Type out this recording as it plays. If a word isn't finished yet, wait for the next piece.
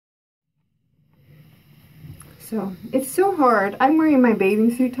So it's so hard. I'm wearing my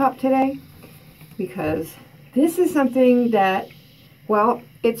bathing suit top today because this is something that, well,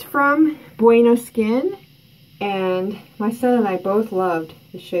 it's from Buena Skin, and my son and I both loved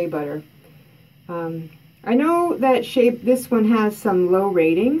the shea butter. I know that this one has some low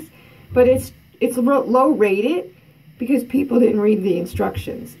ratings, but it's low rated because people didn't read the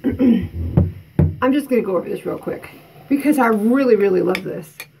instructions. I'm just going to go over this real quick because I really, really love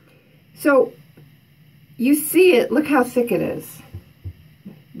this. So you see it, look how thick it is.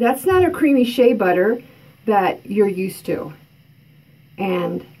 That's not a creamy shea butter that you're used to.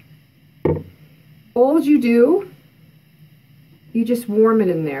 And all you do, you just warm it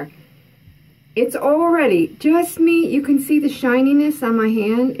in there. It's already, just me, you can see the shininess on my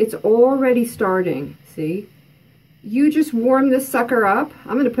hand. It's already starting, see? You just warm this sucker up.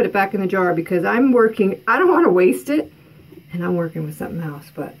 I'm going to put it back in the jar because I'm working, I don't want to waste it. And I'm working with something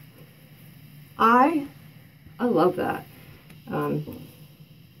else, but I love that.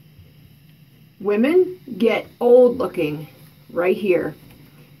 Women get old looking right here.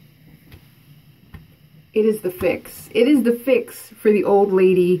 It is the fix. It is the fix for the old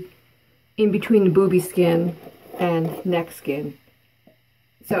lady in between the booby skin and neck skin.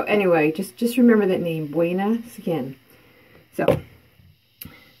 So anyway, just remember that name, Buena Skin. So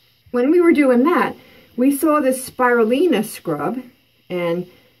when we were doing that, we saw this Spirulina scrub, and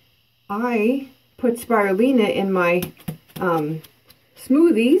I put Spirulina in my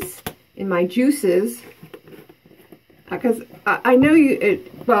smoothies, in my juices, because I know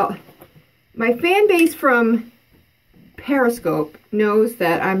well, my fan base from Periscope knows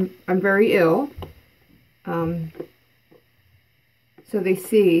that I'm very ill. So they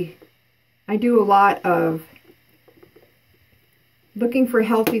see I do a lot of looking for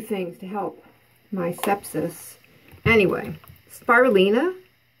healthy things to help my sepsis. Anyway, Spirulina.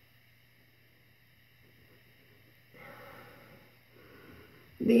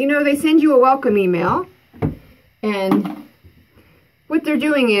 You know, they send you a welcome email, and what they're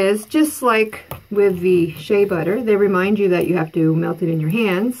doing is, just like with the shea butter, they remind you that you have to melt it in your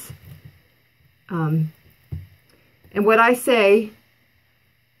hands. And what I say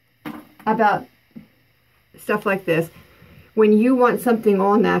about stuff like this, when you want something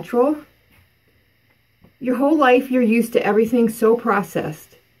all natural, your whole life you're used to everything so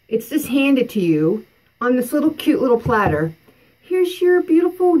processed. It's just handed to you on this little cute little platter. Here's your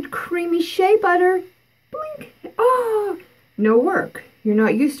beautiful creamy shea butter. Blink. Oh, no work. You're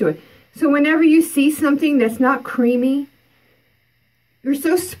not used to it. So whenever you see something that's not creamy, you're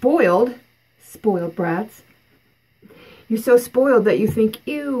so spoiled brats. You're so spoiled that you think,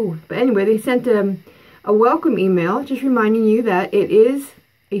 ew. But anyway, they sent a welcome email just reminding you that it is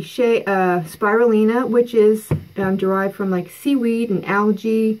a spirulina, which is derived from like seaweed and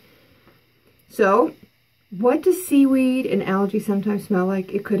algae. So what does seaweed and algae sometimes smell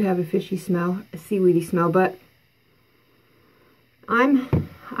like? It could have a fishy smell, a seaweedy smell, but I'm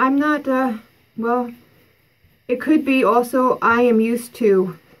not, well, it could be also, I am used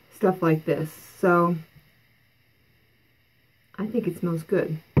to stuff like this, so I think it smells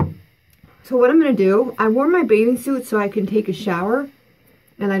good. So what I'm going to do, I wore my bathing suit so I can take a shower,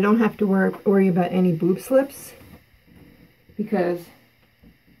 and I don't have to worry about any boob slips, because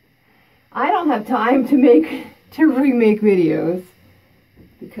I don't have time to remake videos,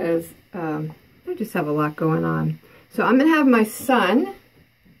 because I just have a lot going on. So I'm going to have my son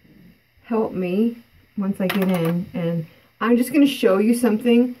help me once I get in, and I'm just going to show you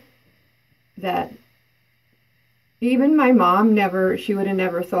something that even my mom she would have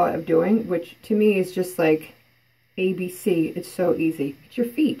never thought of doing, which to me is just like ABC. It's so easy. It's your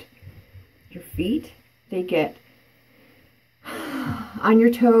feet. Your feet, they get on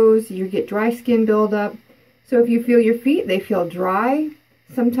your toes, you get dry skin buildup. So if you feel your feet, they feel dry.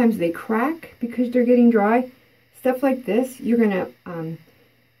 Sometimes they crack because they're getting dry. Stuff like this, you're gonna,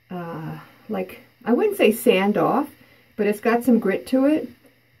 like, I wouldn't say sand off, but it's got some grit to it.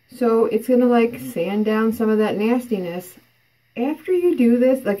 So it's gonna like sand down some of that nastiness. After you do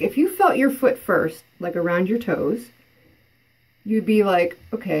this, like if you felt your foot first, like around your toes, you'd be like,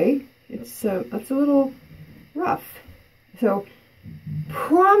 okay, it's a little rough. So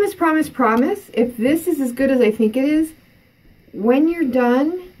promise, promise, promise, if this is as good as I think it is, when you're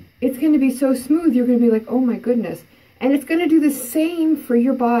done, it's going to be so smooth, you're going to be like, oh my goodness. And it's going to do the same for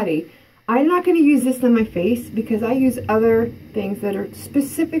your body. I'm not going to use this on my face because I use other things that are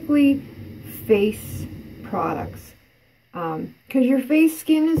specifically face products. Because your face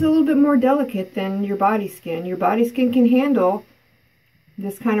skin is a little bit more delicate than your body skin. Your body skin can handle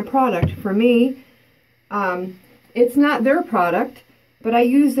this kind of product. For me, it's not their product, but I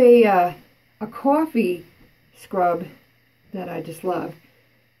use a coffee scrub that I just love.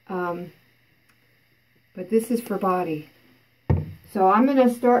 But this is for body. So I'm going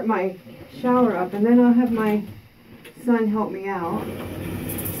to start my shower up, and then I'll have my son help me out.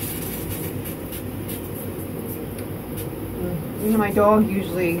 And my dog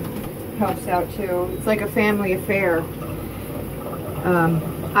usually helps out too. It's like a family affair.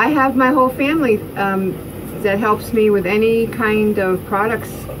 I have my whole family that helps me with any kind of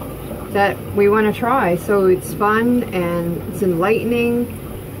products that we want to try. So it's fun and it's enlightening.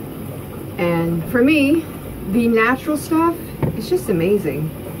 And for me, the natural stuff, it's just amazing.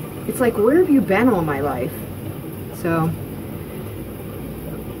 It's like, where have you been all my life? So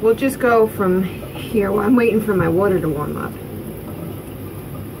we'll just go from here. Well, I'm waiting for my water to warm up.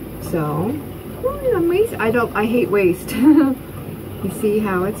 So, I hate waste. You see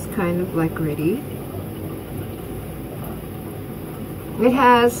how it's kind of like gritty. It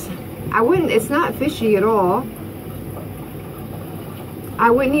has, it's not fishy at all. I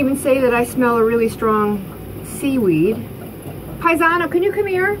wouldn't even say that I smell a really strong seaweed. Paisano, can you come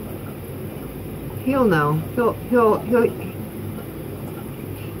here? He'll know.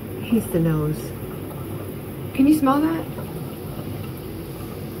 He's the nose. Can you smell that?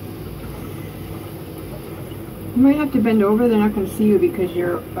 You might have to bend over. They're not going to see you because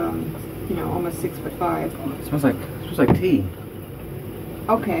you're, you know, almost 6'5". It smells like tea.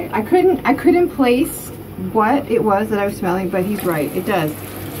 Okay, I couldn't place what it was that I was smelling, but he's right. It does.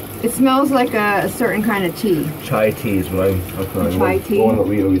 It smells like a certain kind of tea. Chai tea is what I'm calling. Chai tea. The one that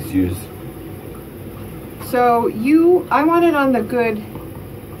we always use. So I want it on the good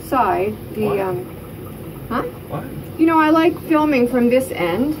side. Huh? What? You know, I like filming from this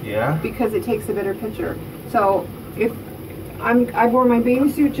end. Yeah. Because it takes a better picture. So if I wore my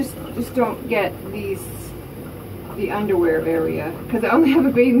bathing suit, just don't get the underwear area, because I only have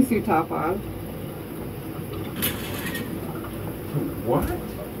a bathing suit top on. What?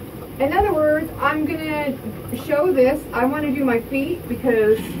 In other words, I'm gonna show this. I want to do my feet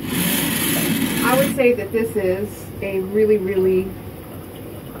because I would say that this is a really, really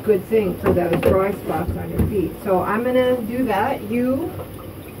good thing for those dry spots on your feet. So I'm gonna do that. You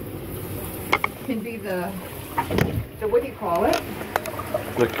can be the what do you call it?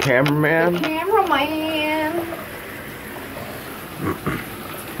 The cameraman? The cameraman.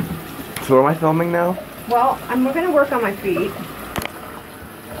 So what am I filming now? Well, we're going to work on my feet.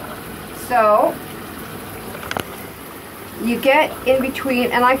 So, you get in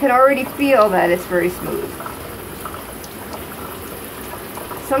between, and I can already feel that it's very smooth.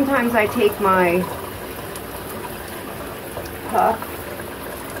 Sometimes I take my puff,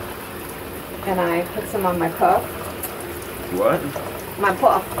 and I put some on my puff. What? My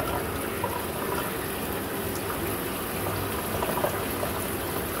puff.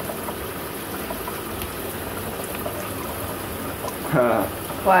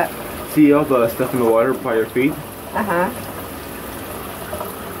 What? See all the stuff in the water by your feet? Uh-huh.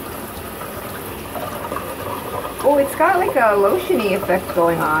 Oh, it's got like a lotiony effect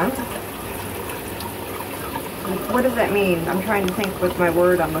going on. What does that mean? I'm trying to think what's my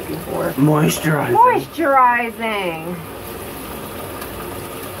word I'm looking for. Moisturizing. Moisturizing.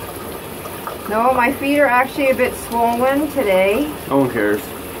 No, my feet are actually a bit swollen today. No one cares.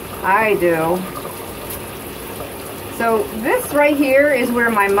 I do. So this right here is where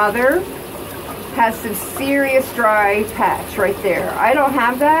my mother has some serious dry patch right there. I don't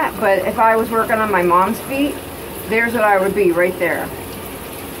have that, but if I was working on my mom's feet, there's what I would be right there.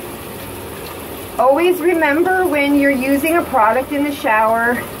 Always remember when you're using a product in the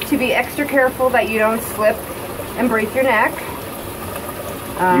shower to be extra careful that you don't slip and break your neck.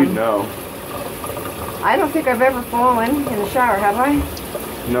 You know. I don't think I've ever fallen in the shower, have I?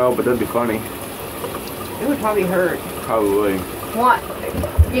 No, but that'd be funny. It would probably hurt. Probably. What?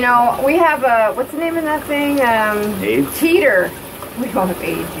 You know, we have a, what's the name of that thing? AIDS? Teeter. We don't have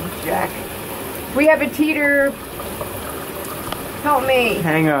AIDS, you jack. We have a teeter. Help me.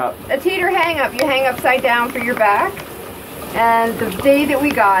 Hang up. A teeter hang up. You hang upside down for your back. And the day that we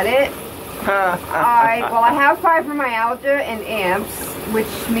got it, I have fibromyalgia and amps,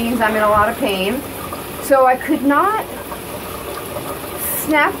 which means I'm in a lot of pain. So I could not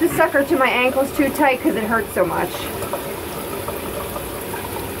snap the sucker to my ankles too tight because it hurt so much.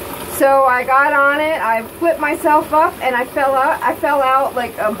 So I got on it, I flipped myself up, and I fell out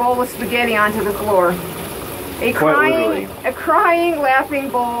like a bowl of spaghetti onto the floor. A crying, laughing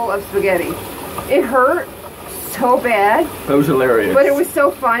bowl of spaghetti. It hurt so bad. That was hilarious. But it was so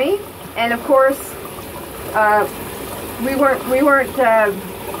funny. And of course, we weren't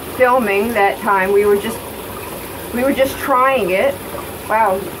filming that time. We were just trying it.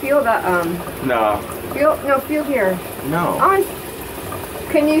 Wow, feel the, No. feel here. No.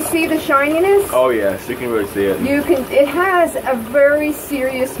 Can you see the shininess? Oh yes, you can really see it. It has a very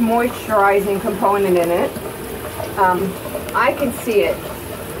serious moisturizing component in it. I can see it.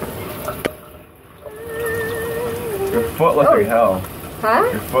 Your foot looks like hell. Huh?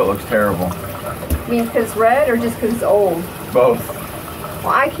 Your foot looks terrible. You mean because it's red or just because it's old? Both. Well,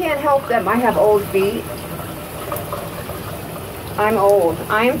 I can't help them. I have old feet. I'm old.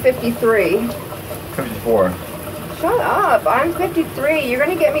 I am 53. 54. Shut up. I'm 53. You're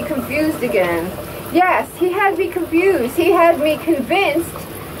going to get me confused again. Yes, he had me confused. He had me convinced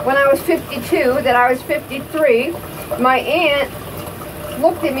when I was 52 that I was 53. My aunt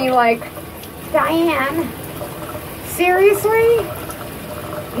looked at me like, Diane, seriously?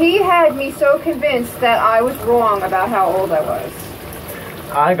 He had me so convinced that I was wrong about how old I was.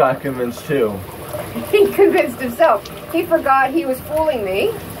 I got convinced too. He convinced himself. He forgot he was fooling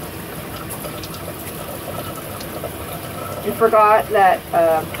me. He forgot that,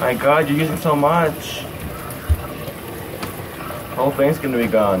 My God, you're using so much. The whole thing's gonna be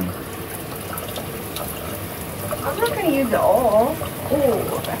gone. I'm not going to use it all.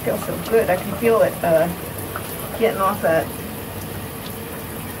 Ooh, that feels so good. I can feel it getting off that.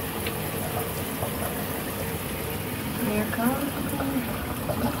 Here it comes.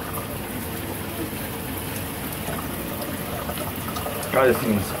 God, this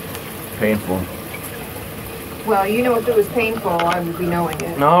seems painful. Well, you know if it was painful, I would be knowing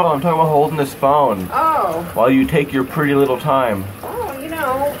it. No, I'm talking about holding this phone. Oh. While you take your pretty little time. Oh, you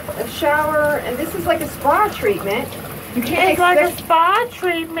know, a shower, and this is like a spa treatment. You can't It's like a spa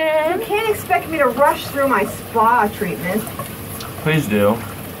treatment. You can't expect me to rush through my spa treatment. Please do.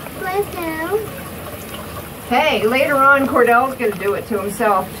 Please do. Hey, later on, Cordell's going to do it to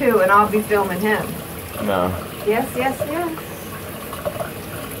himself, too, and I'll be filming him. No. Yes, yes, yes.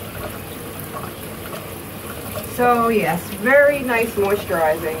 So, yes, very nice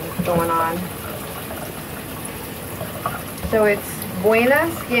moisturizing going on. So it's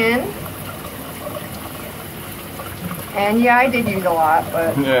Buena Skin. And yeah, I did use a lot,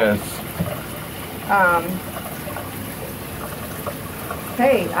 but... Yes.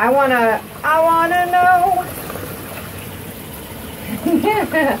 Hey, I wanna know.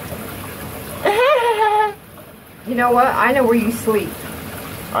 You know what? I know where you sleep.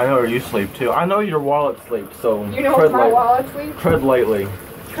 I know where you sleep too. I know your wallet sleeps, so You know where my wallet sleeps? tread lightly.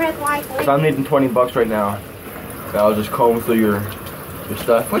 Tread lightly. Cause I'm needing 20 bucks right now. So I'll just comb through your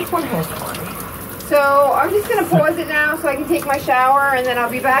stuff. Which one has 20? So I'm just gonna pause it now so I can take my shower, and then I'll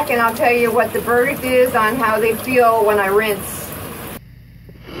be back and I'll tell you what the verdict is on how they feel when I rinse.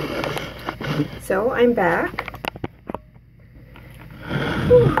 So I'm back.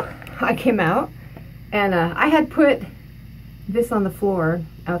 Whew. I came out and I had put this on the floor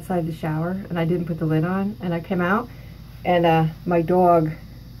outside the shower and I didn't put the lid on, and I came out and my dog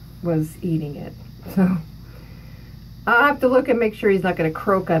was eating it. So I'll have to look and make sure he's not gonna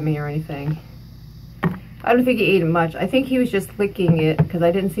croak at me or anything. I don't think he ate it much. I think he was just licking it because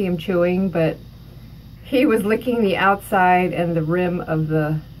I didn't see him chewing, but he was licking the outside and the rim of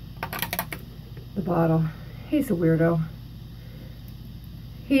the bottle. He's a weirdo.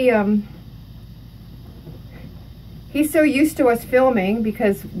 He's so used to us filming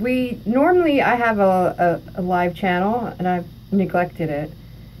because normally I have a live channel and I've neglected it.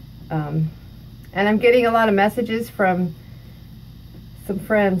 And I'm getting a lot of messages from some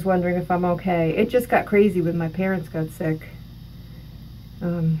friends wondering if I'm okay. It just got crazy when my parents got sick.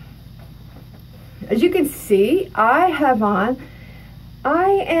 As you can see, I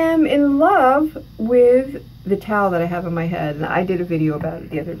am in love with the towel that I have on my head, and I did a video about it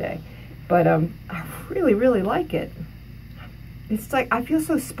the other day. But I really, really like it. It's like I feel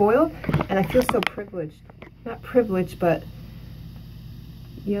so spoiled, and I feel so privileged. Not privileged, but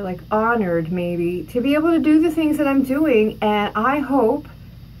yeah, like honored maybe to be able to do the things that I'm doing. And I hope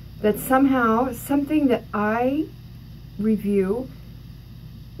that somehow something that I review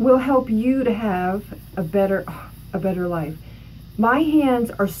will help you to have a better life. My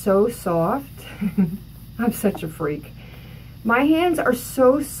hands are so soft. I'm such a freak. My hands are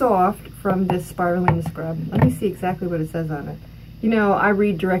so soft from this Spirulina Scrub. Let me see exactly what it says on it. You know, I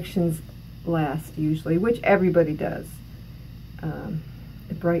read directions last usually, which everybody does.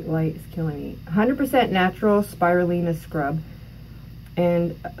 The bright light is killing me. 100% natural Spirulina Scrub.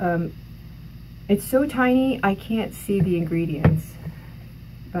 And it's so tiny I can't see the ingredients.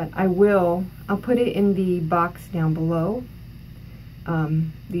 But I'll put it in the box down below,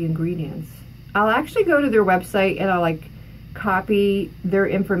 the ingredients. I'll actually go to their website and I'll like copy their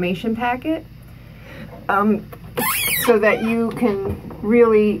information packet so that you can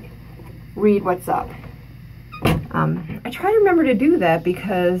really read what's up. I try to remember to do that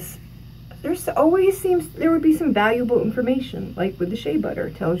because there's always seems there would be some valuable information, like with the shea butter,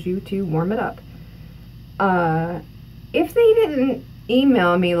 it tells you to warm it up. If they didn't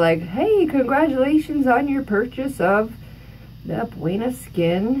email me like, hey, congratulations on your purchase of the Buena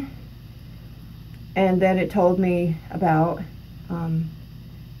Skin, and then it told me about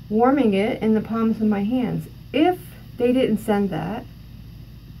warming it in the palms of my hands. If they didn't send that,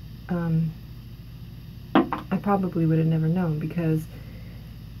 I probably would have never known, because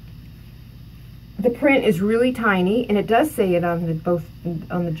the print is really tiny, and it does say it on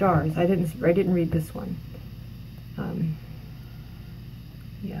the jars. I didn't read this one.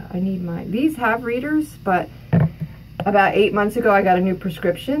 Yeah, I need these have readers, but about 8 months ago I got a new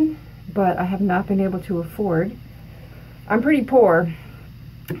prescription, but I have not been able to afford. I'm pretty poor.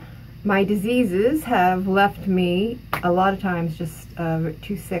 My diseases have left me a lot of times just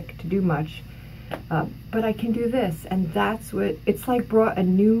too sick to do much. But I can do this, and that's what, it's like brought a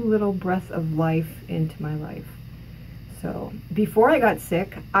new little breath of life into my life. So before I got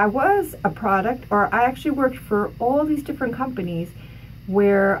sick, I was a product, or I actually worked for all these different companies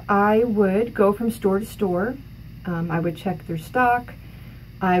where I would go from store to store. I would check their stock.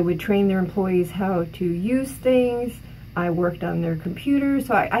 I would train their employees how to use things. I worked on their computers.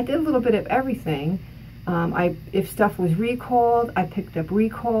 So I did a little bit of everything. If stuff was recalled, I picked up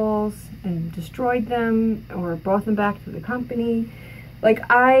recalls and destroyed them or brought them back to the company. Like,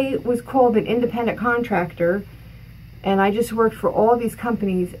 I was called an independent contractor, and I just worked for all these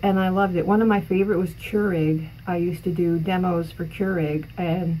companies, and I loved it. One of my favorite was Keurig. I used to do demos for Keurig,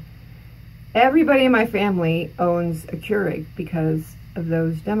 and everybody in my family owns a Keurig because of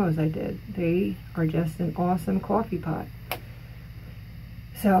those demos I did. They are just an awesome coffee pot.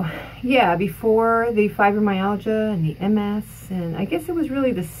 So yeah, before the fibromyalgia and the MS, and I guess it was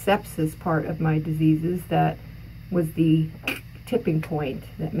really the sepsis part of my diseases that was the tipping point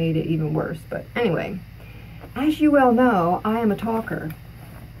that made it even worse. But anyway, as you well know, I am a talker.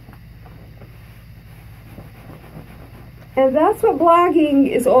 And that's what blogging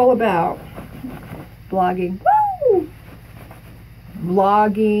is all about. Blogging. Woo!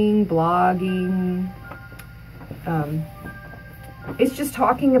 Blogging. It's just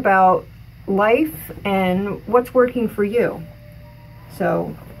talking about life and what's working for you.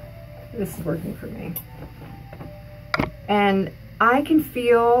 So this is working for me. And I can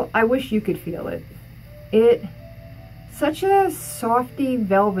feel, I wish you could feel it. Such a a soft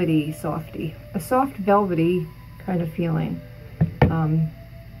velvety kind of feeling.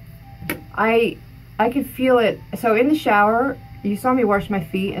 I could feel it. So in the shower, you saw me wash my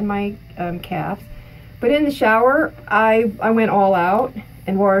feet and my calves. But in the shower, I went all out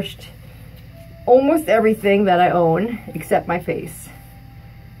and washed almost everything that I own except my face.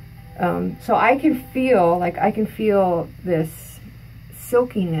 So I can feel this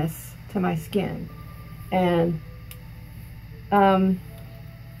silkiness to my skin. And I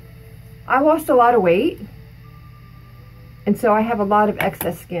lost a lot of weight. And so I have a lot of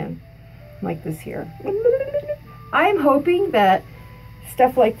excess skin, like this here. I'm hoping that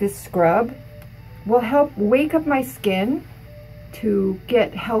stuff like this scrub will help wake up my skin to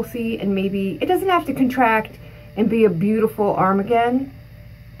get healthy, and maybe it doesn't have to contract and be a beautiful arm again,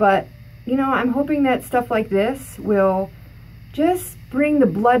 but you know, I'm hoping that stuff like this will just bring the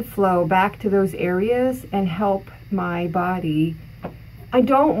blood flow back to those areas and help my body. I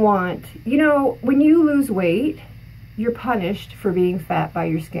don't want, you know, when you lose weight, you're punished for being fat by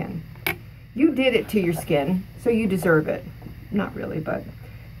your skin. You did it to your skin, so you deserve it. Not really, but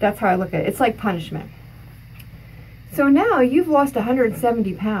that's how I look at it. It's like punishment. So now you've lost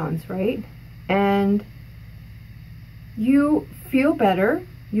 170 pounds, right? And you feel better,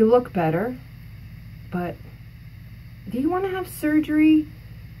 you look better, but do you want to have surgery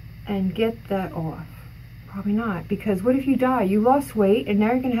and get that off? Probably not, because what if you die? You lost weight and now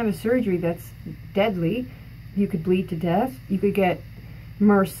you're going to have a surgery that's deadly. You could bleed to death. You could get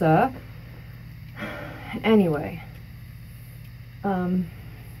MRSA. Anyway.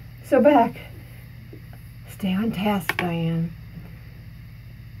 So back. Stay on task, Diane.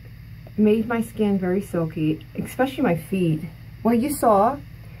 Made my skin very silky, especially my feet. Well, you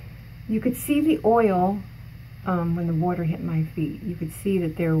could see the oil when the water hit my feet. You could see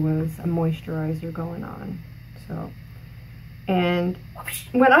that there was a moisturizer going on. So, and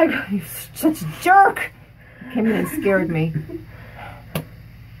when I got, you're such a jerk, came in and scared me.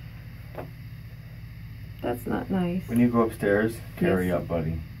 That's not nice. When you go upstairs, carry Yes. up,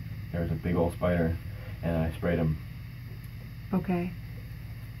 buddy. There's a big old spider, and I sprayed him. Okay.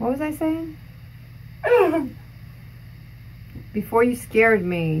 What was I saying? before you scared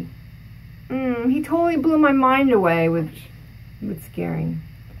me. He totally blew my mind away with scaring.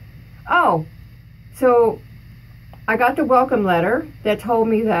 Oh, so I got the welcome letter that told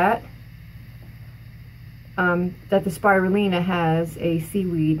me that that the Spirulina has a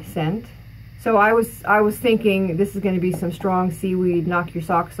seaweed scent. So I was thinking this is going to be some strong seaweed, knock your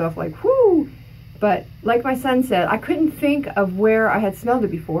socks off, like whoo. But like my son said, I couldn't think of where I had smelled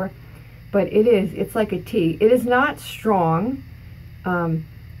it before. But it's like a tea. It is not strong.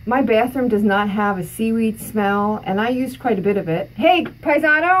 My bathroom does not have a seaweed smell, and I used quite a bit of it. Hey,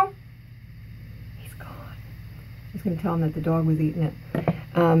 Paisano! He's gone. I was going to tell him that the dog was eating it.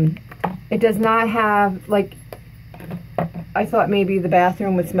 It does not have, like, I thought maybe the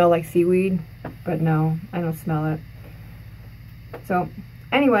bathroom would smell like seaweed, but no, I don't smell it. So,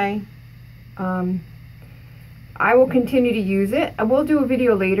 anyway, I will continue to use it. I will do a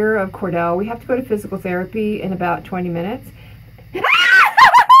video later of Cordell. We have to go to physical therapy in about 20 minutes. What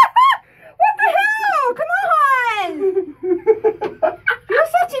the hell? Come on! You're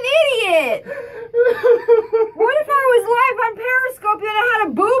such an idiot! What if I was live on Periscope and I had a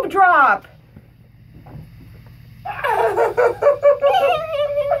boob drop?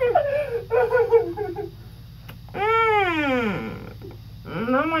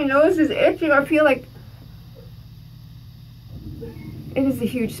 Now my nose is itching. I feel like it is a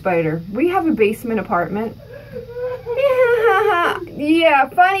huge spider. We have a basement apartment. Yeah,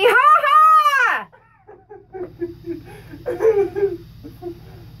 funny. Ha ha!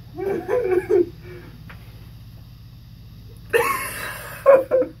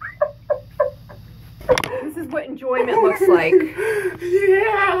 This is what enjoyment looks like.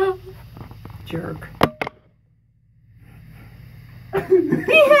 Yeah. Jerk.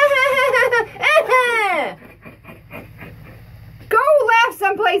 Go laugh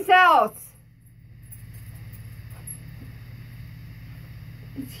someplace else.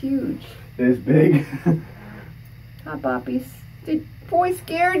 It's huge. It is big. Hi, Boppies. The boy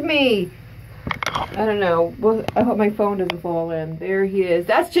scared me. I don't know. Well, I hope my phone doesn't fall in. There he is.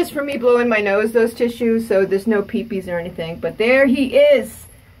 That's just for me blowing my nose, those tissues, so there's no peepees or anything. But there he is.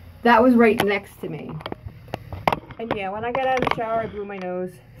 That was right next to me. And yeah, when I got out of the shower, I blew my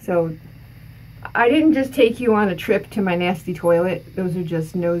nose. So I didn't just take you on a trip to my nasty toilet. Those are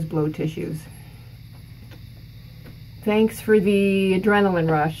just nose blow tissues. Thanks for the adrenaline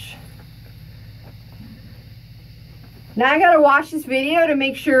rush. Now I gotta watch this video to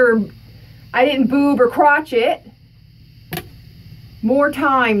make sure I didn't boob or crotch it. More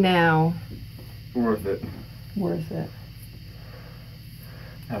time now. Worth it. Worth it.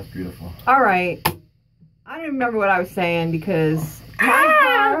 That's beautiful. All right. I don't remember what I was saying because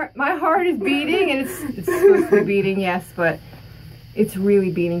my heart is beating, and it's supposed to be beating, yes, but it's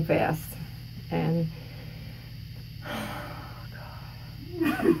really beating fast. And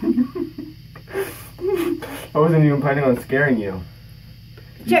I wasn't even planning on scaring you.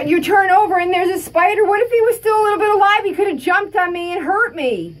 You turn over and there's a spider. What if he was still a little bit alive? He could have jumped on me and hurt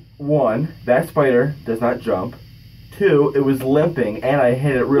me. One, that spider does not jump. Two, it was limping, and I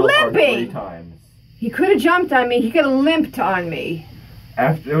hit it real hard 3 times. He could have jumped on me. He could have limped on me.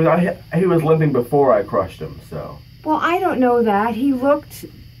 He was limping before I crushed him, so. Well, I don't know that. He looked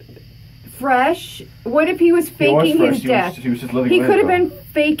fresh. What if he was faking his death? He was just living. He could have been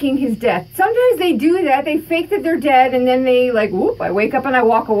faking his death. Sometimes they do that. They fake that they're dead, and then they like, whoop, I wake up and I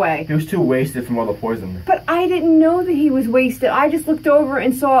walk away. He was too wasted from all the poison. But I didn't know that he was wasted. I just looked over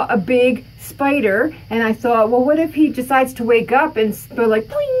and saw a big spider, and I thought, well, what if he decides to wake up and go like,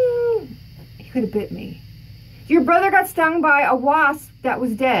 boing? He could have bit me. Your brother got stung by a wasp that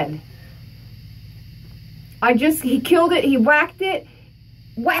was dead. He killed it, he whacked it,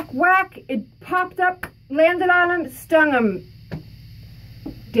 whack, whack, it popped up, landed on him, stung him,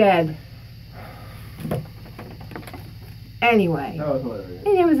 dead. Anyway. That was hilarious.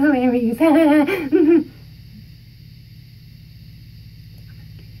 And it was hilarious.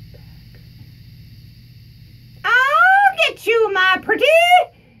 I'll get you, my pretty,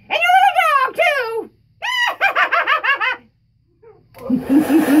 and your little dog, too.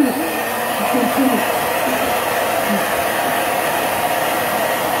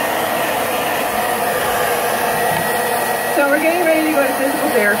 So we're getting ready to go to physical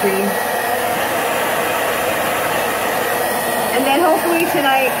therapy. And then hopefully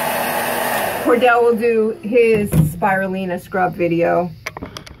tonight, Cordell will do his Spirulina Scrub video.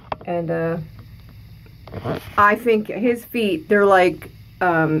 And I think his feet, they're like a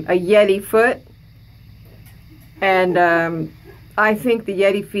Yeti foot. And I think the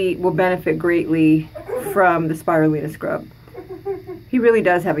Yeti Feet will benefit greatly from the Spirulina Scrub. He really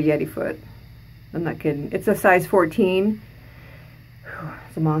does have a Yeti foot. I'm not kidding. It's a size 14.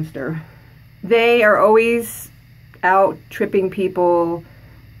 It's a monster. They are always out tripping people.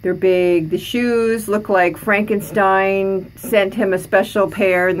 They're big. The shoes look like Frankenstein sent him a special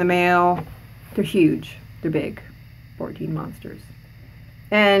pair in the mail. They're huge. They're big. 14 monsters.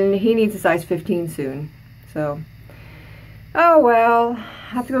 And he needs a size 15 soon. So, oh well.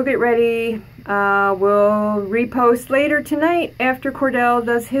 Have to go get ready. We'll repost later tonight after Cordell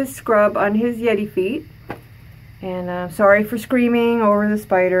does his scrub on his Yeti Feet. And sorry for screaming over the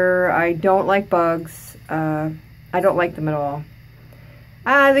spider. I don't like bugs. I don't like them at all.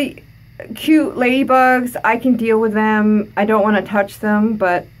 The cute ladybugs, I can deal with them. I don't want to touch them,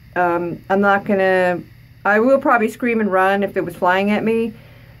 but I'm not gonna... I will probably scream and run if it was flying at me,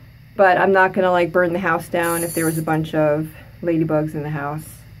 but I'm not gonna like burn the house down if there was a bunch of ladybugs in the house.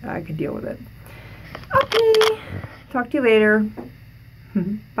 I could deal with it. Okay, talk to you later.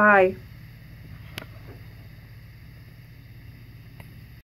 Bye.